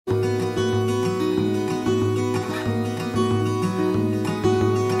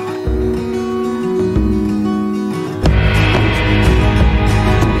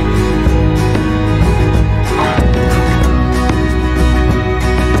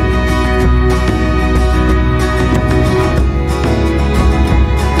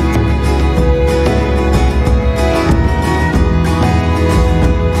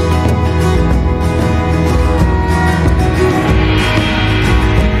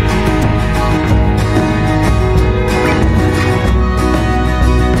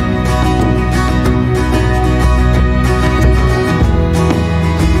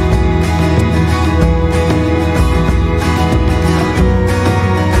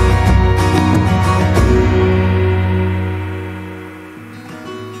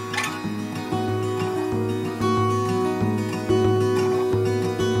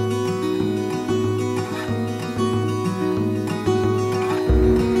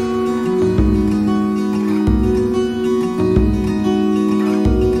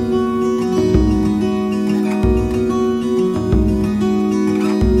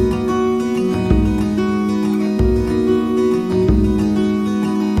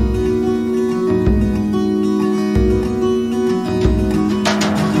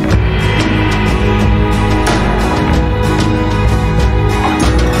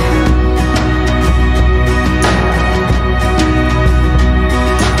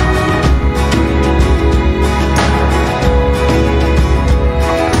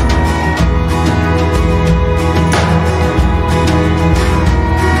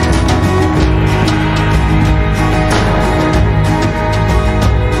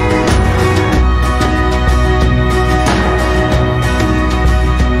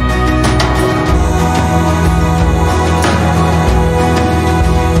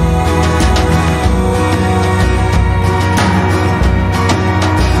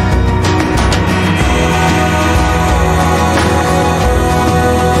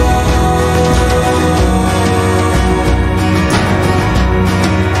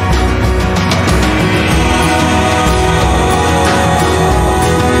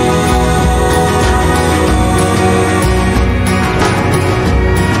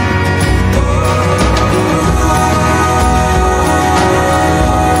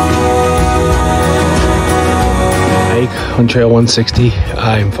on Trail 160.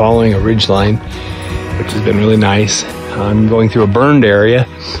 I'm following a ridge line, which has been really nice. I'm going through a burned area,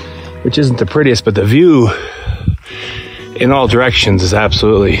 which isn't the prettiest, but the view in all directions is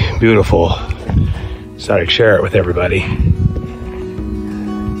absolutely beautiful. So I'd share it with everybody.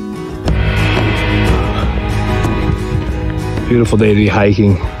 Beautiful day to be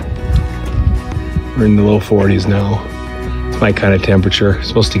hiking. We're in the low 40s now. It's my kind of temperature. It's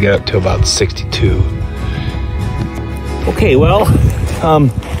supposed to get up to about 62. Okay, well,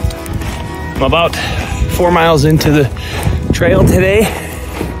 I'm about 4 miles into the trail today.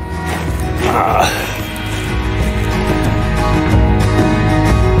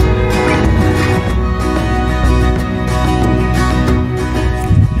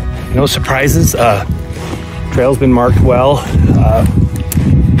 No surprises. Trail's been marked well.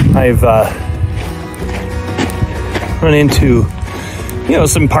 I've run into,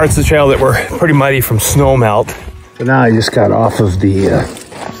 some parts of the trail that were pretty muddy from snow melt. So now I just got off of the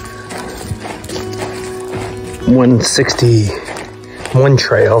 161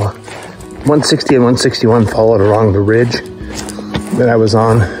 trail. 160 and 161 followed along the ridge that I was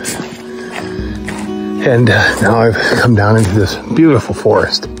on. And now I've come down into this beautiful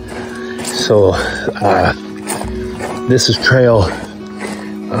forest. So this is trail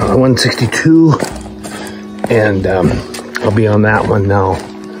 162, and I'll be on that one now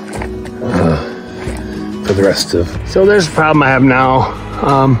for the rest of. So there's a problem I have now.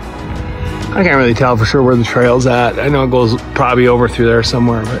 I can't really tell for sure where the trail's at. I know it goes probably over through there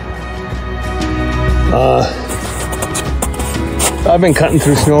somewhere, but I've been cutting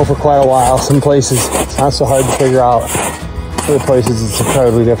through snow for quite a while. Some places it's not so hard to figure out. Other places it's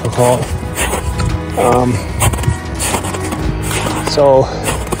incredibly difficult. So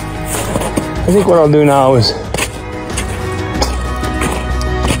I think what I'll do now is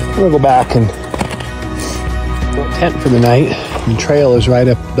I'm gonna go back and tent for the night. The trail is right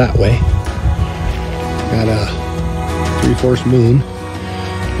up that way. Got a 3/4 moon.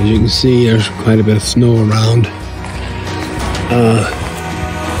 As you can see, there's quite a bit of snow around. I'm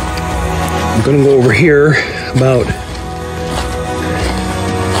gonna go over here about,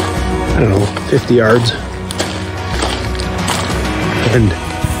 50 yards and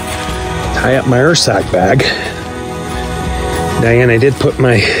tie up my Ursack bag. Diane, I did put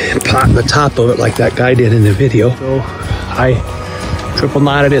my pot in the top of it like that guy did in the video. So I triple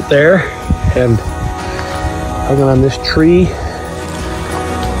knotted it there and hung it on this tree.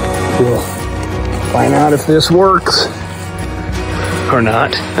 We'll find out if this works or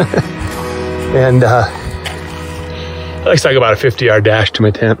not. And looks like about a 50-yard dash to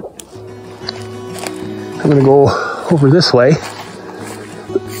my tent. I'm gonna go over this way.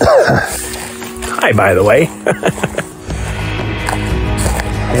 Hi, by the way.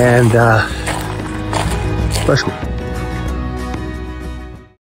 And brush